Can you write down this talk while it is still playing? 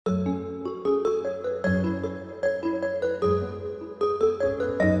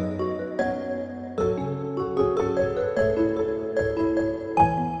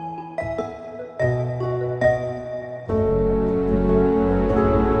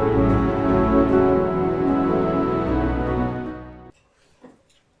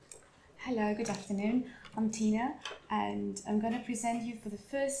afternoon. I'm Tina, and I'm going to present you for the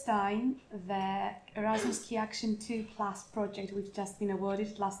first time the Erasmus Key Action 2 Plus project we've just been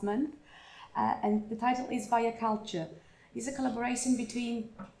awarded last month. And the title is Via Culture. It's a collaboration between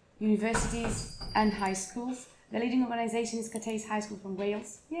universities and high schools. The leading organisation is Cathays High School from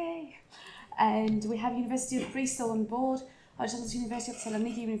Wales. Yay! And we have University of Bristol on board, Archaeology University of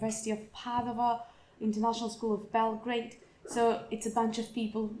Thessaloniki, University of Padova, International School of Belgrade. So it's a bunch of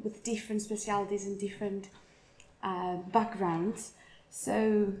people with different specialities and different backgrounds.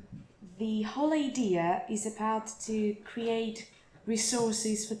 So the whole idea is about to create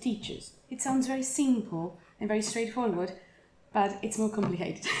resources for teachers. It sounds very simple and very straightforward, but it's more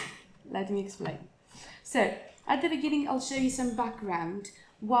complicated. Let me explain. So at the beginning, I'll show you some background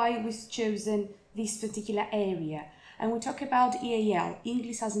why we've chosen this particular area. And we talk about EAL,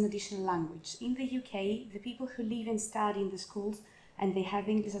 English as an additional language. In the UK, the people who live and study in the schools and they have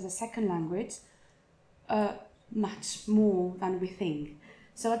English as a second language are much more than we think.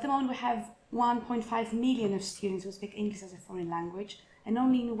 So at the moment we have 1.5 million of students who speak English as a foreign language, and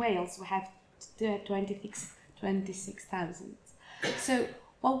only in Wales we have 26,000. So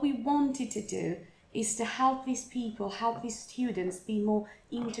what we wanted to do is to help these people, help these students be more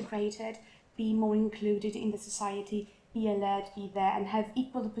integrated, be more included in the society, be alert, be there, and have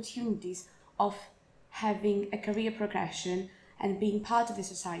equal opportunities of having a career progression and being part of the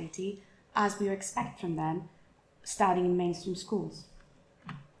society as we expect from them studying in mainstream schools.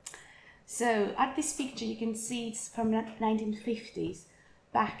 So at this picture you can see it's from the 1950s,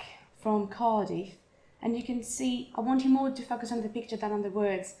 back from Cardiff, and you can see, I want you more to focus on the picture than on the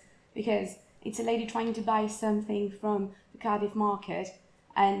words, because it's a lady trying to buy something from the Cardiff market,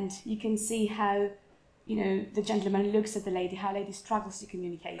 and you can see how, you know, the gentleman looks at the lady, how lady struggles to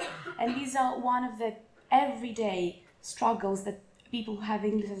communicate. And these are one of the everyday struggles that people who have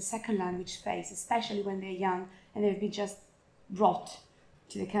English as a second language face, especially when they're young and they've been just brought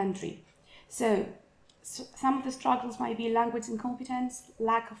to the country. So some of the struggles might be language incompetence,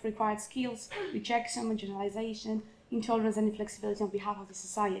 lack of required skills, rejection, marginalization, intolerance and inflexibility on behalf of the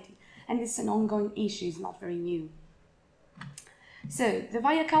society. And this is an ongoing issue, it's not very new. So the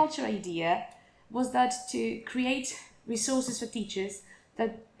Via Culture idea was that to create resources for teachers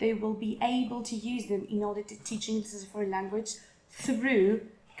that they will be able to use them in order to teach English as a foreign language through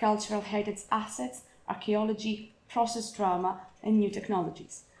cultural heritage assets, archaeology, process drama and new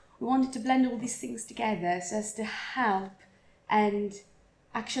technologies. We wanted to blend all these things together so as to help and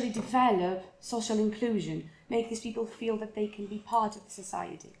actually develop social inclusion, make these people feel that they can be part of the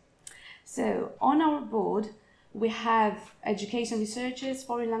society. So on our board we have education researchers,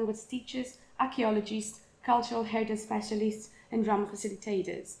 foreign language teachers, archaeologists, cultural heritage specialists and drama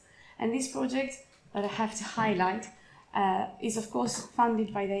facilitators. And this project that I have to highlight is of course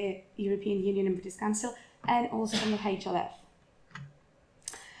funded by the European Union and British Council and also from the HLF.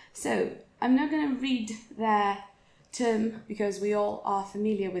 So I'm not going to read the term because we all are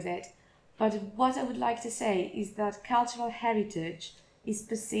familiar with it, but what I would like to say is that cultural heritage is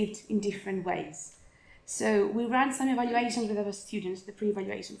perceived in different ways. So we ran some evaluations with our students, the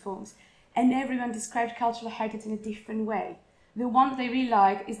pre-evaluation forms, and everyone described cultural heritage in a different way. The one they really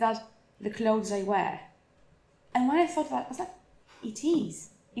like is that the clothes I wear. And when I thought about it, I was like, it is.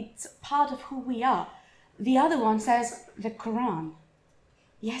 It's part of who we are. The other one says the Quran.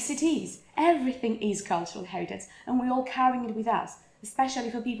 Yes, it is. Everything is cultural heritage, and we're all carrying it with us,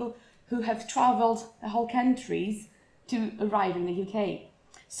 especially for people who have travelled the whole countries to arrive in the UK.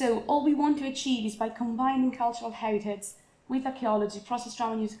 So all we want to achieve is by combining cultural heritage with archaeology, process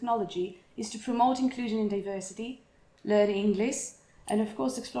drama and new technology, is to promote inclusion and diversity, learn English, and of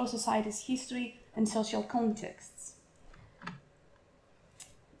course explore society's history and social contexts.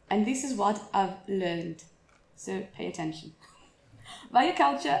 And this is what I've learned, so pay attention. Via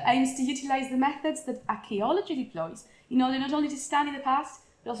Culture aims to utilise the methods that archaeology deploys in order not only to study the past,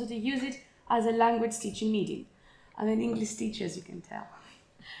 but also to use it as a language teaching medium. I'm an English teacher, as you can tell.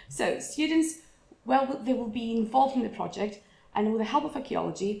 So students, well, they will be involved in the project, and with the help of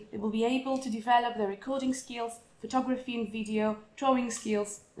archaeology, they will be able to develop their recording skills, photography and video, drawing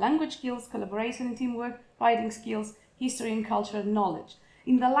skills, language skills, collaboration and teamwork, writing skills, history and cultural knowledge.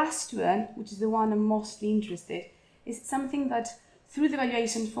 In the last one, which is the one I'm mostly interested, is something that through the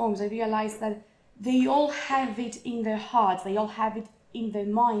evaluation forms I realized that they all have it in their hearts, they all have it in their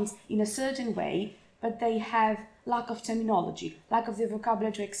minds in a certain way, but they have lack of terminology, lack of the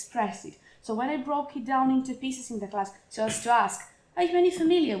vocabulary to express it. So when I broke it down into pieces in the class, so as to ask, are you any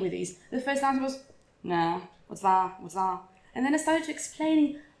familiar with this? The first answer was, no, what's that, what's that? And then I started to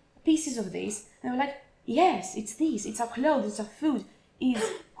explaining pieces of this, and they were like, yes, it's this, it's our clothes, it's our food, is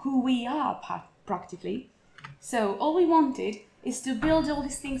who we are practically. So all we wanted is to build all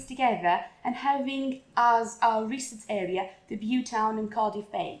these things together and having as our research area the Butetown and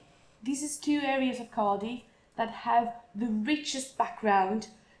Cardiff Bay. These is two areas of Cardiff that have the richest background,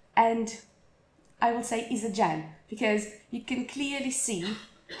 and I will say is a gem, because you can clearly see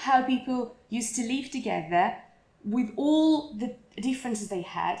how people used to live together with all the differences they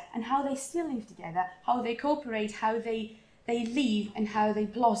had, and how they still live together, how they cooperate, how they live, and how they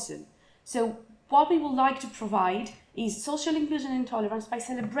blossom. So what we would like to provide is social inclusion and tolerance by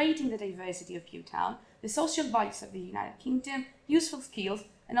celebrating the diversity of Butetown, the social values of the United Kingdom, useful skills,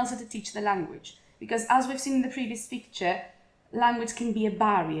 and also to teach the language. Because as we've seen in the previous picture, language can be a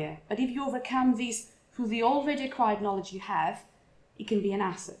barrier, but if you overcome this through the already acquired knowledge you have, it can be an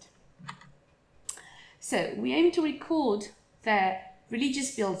asset. So we aim to record the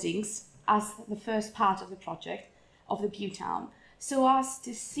religious buildings as the first part of the project of the Butetown, so as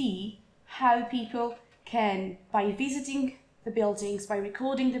to see how people can, by visiting the buildings, by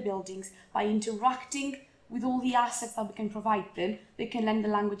recording the buildings, by interacting with all the assets that we can provide them, they can learn the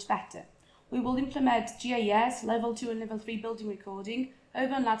language better. We will implement GIS, Level 2 and Level 3 building recording,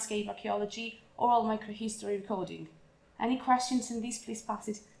 urban landscape archaeology, oral microhistory recording. Any questions in this, please pass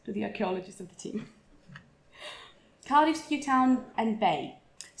it to the archaeologists of the team. Cardiff, Butetown and Bay.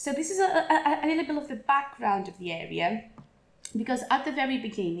 So this is a little bit of the background of the area, because at the very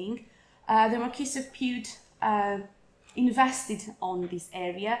beginning, the Marquis of Bute invested on this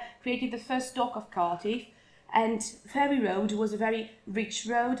area, created the first dock of Cardiff, and Ferry Road was a very rich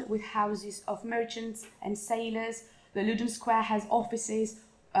road with houses of merchants and sailors. The Ludon Square has offices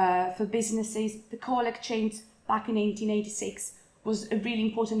for businesses. The Coal Exchange back in 1886 was a really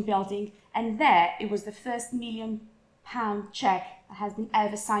important building, and there it was the first £1 million cheque that has been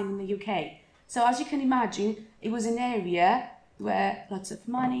ever signed in the UK. So as you can imagine, it was an area where lots of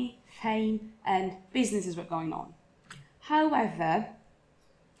money, fame and businesses were going on. However,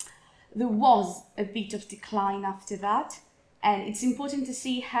 there was a bit of decline after that, and it's important to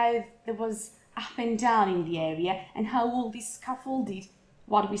see how there was up and down in the area and how all this scaffolded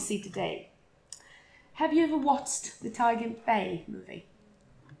what we see today. Have you ever watched the Tiger Bay movie?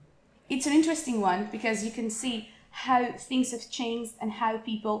 It's an interesting one because you can see how things have changed and how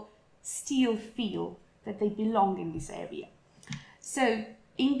people still feel that they belong in this area. So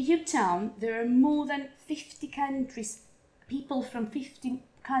in Butetown, there are more than 50 countries, people from 50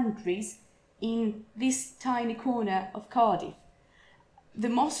 countries in this tiny corner of Cardiff. The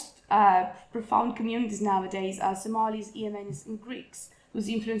most profound communities nowadays are Somalis, Yemenis and Greeks, whose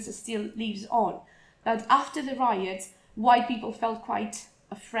influence still lives on. But after the riots, white people felt quite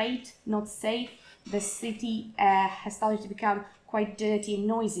afraid, not safe. The city has started to become quite dirty and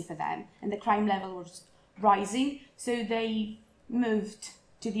noisy for them, and the crime level was rising, so they moved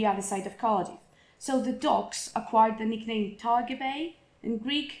to the other side of Cardiff. So the docks acquired the nickname Tiger Bay, and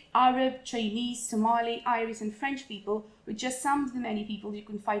Greek, Arab, Chinese, Somali, Irish and French people were just some of the many people you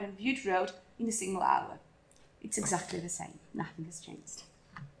can find on Bute Road in a single hour. It's exactly the same, nothing has changed.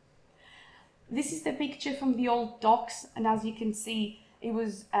 This is the picture from the old docks, and as you can see, it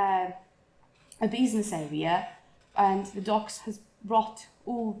was a business area, and the docks has brought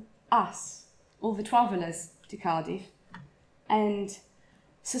all the travellers to Cardiff, and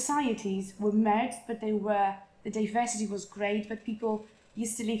societies were merged, but the diversity was great, but people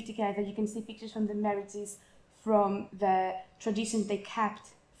used to live together. You can see pictures from the marriages, from the traditions they kept,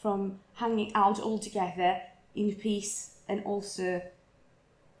 from hanging out all together in peace, and also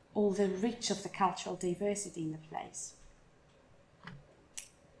all the reach of the cultural diversity in the place.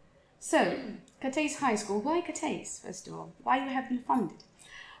 So, Cathays High School. Why Cathays, first of all? Why we have been funded?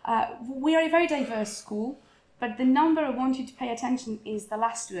 We are a very diverse school, but the number I want you to pay attention is the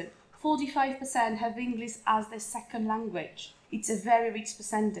last one. 45% have English as their second language. It's a very rich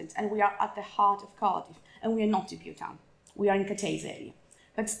percentage, and we are at the heart of Cardiff, and we are not in Butetown. We are in Cathays area.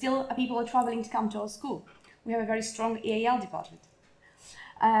 But still, people are travelling to come to our school. We have a very strong EAL department.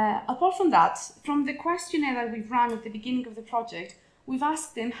 Apart from that, from the questionnaire that we've run at the beginning of the project, we've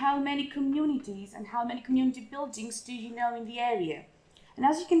asked them how many communities and how many community buildings do you know in the area? And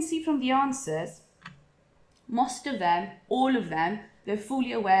as you can see from the answers, most of them, all of them, they're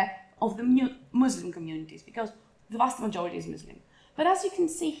fully aware of the Muslim communities, because the vast majority is Muslim. But as you can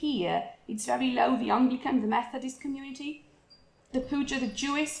see here, it's very low, the Anglican, the Methodist community, the Puja, the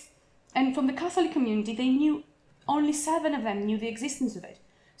Jewish, and from the Catholic community, they knew, only 7 of them knew the existence of it.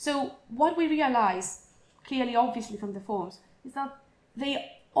 So what we realize, clearly, obviously from the forms, is that they are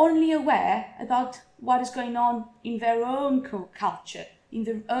only aware about what is going on in their own culture, in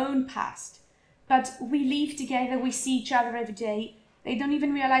their own past. But we live together, we see each other every day. They don't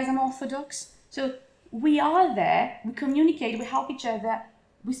even realize I'm Orthodox. So we are there, we communicate, we help each other,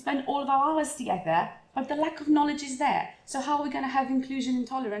 we spend all of our hours together, but the lack of knowledge is there. So how are we going to have inclusion and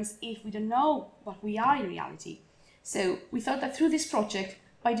tolerance if we don't know what we are in reality? So we thought that through this project,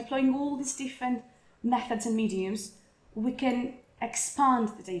 by deploying all these different methods and mediums, we can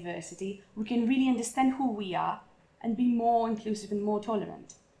expand the diversity, we can really understand who we are and be more inclusive and more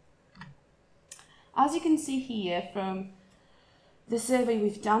tolerant. As you can see here from the survey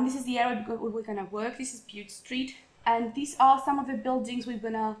we've done, this is the area where we're going to work. This is Bute Street, and these are some of the buildings we're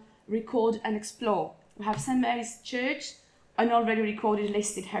going to record and explore. We have St. Mary's Church, an already recorded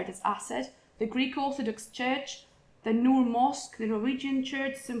listed heritage asset, the Greek Orthodox Church, the Noor Mosque, the Norwegian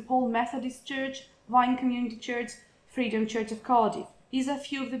Church, St. Paul Methodist Church, Vine Community Church, Freedom Church of Cardiff. These are a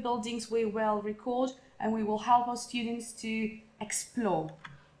few of the buildings we will record and we will help our students to explore.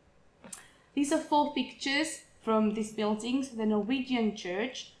 These are 4 pictures from these buildings: the Norwegian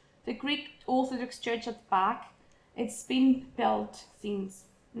Church, the Greek Orthodox Church at the back. It's been built since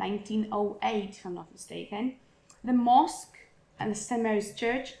 1908, if I'm not mistaken. The mosque and the St. Mary's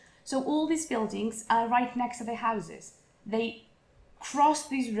Church. So all these buildings are right next to their houses. They cross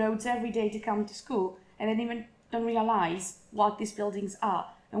these roads every day to come to school, and they even don't realize what these buildings are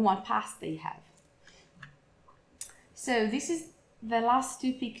and what past they have. So this is the last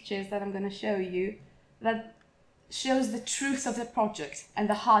 2 pictures that I'm going to show you that shows the truth of the project and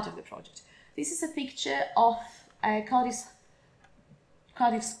the heart of the project. This is a picture of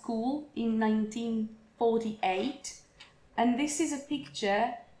Cardiff School in 1948, and this is a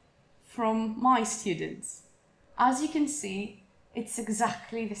picture from my students. As you can see, it's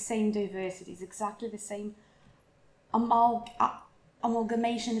exactly the same diversity, it's exactly the same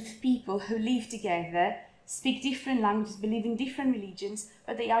amalgamation of people who live together, speak different languages, believe in different religions,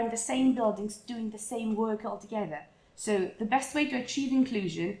 but they are in the same buildings doing the same work altogether. So the best way to achieve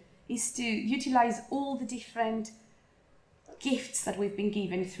inclusion is to utilize all the different gifts that we've been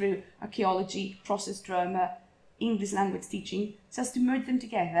given through archaeology, process drama, English language teaching, so as to merge them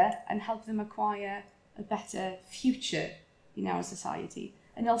together and help them acquire a better future in our society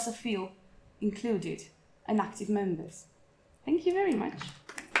and also feel included and active members. Thank you very much.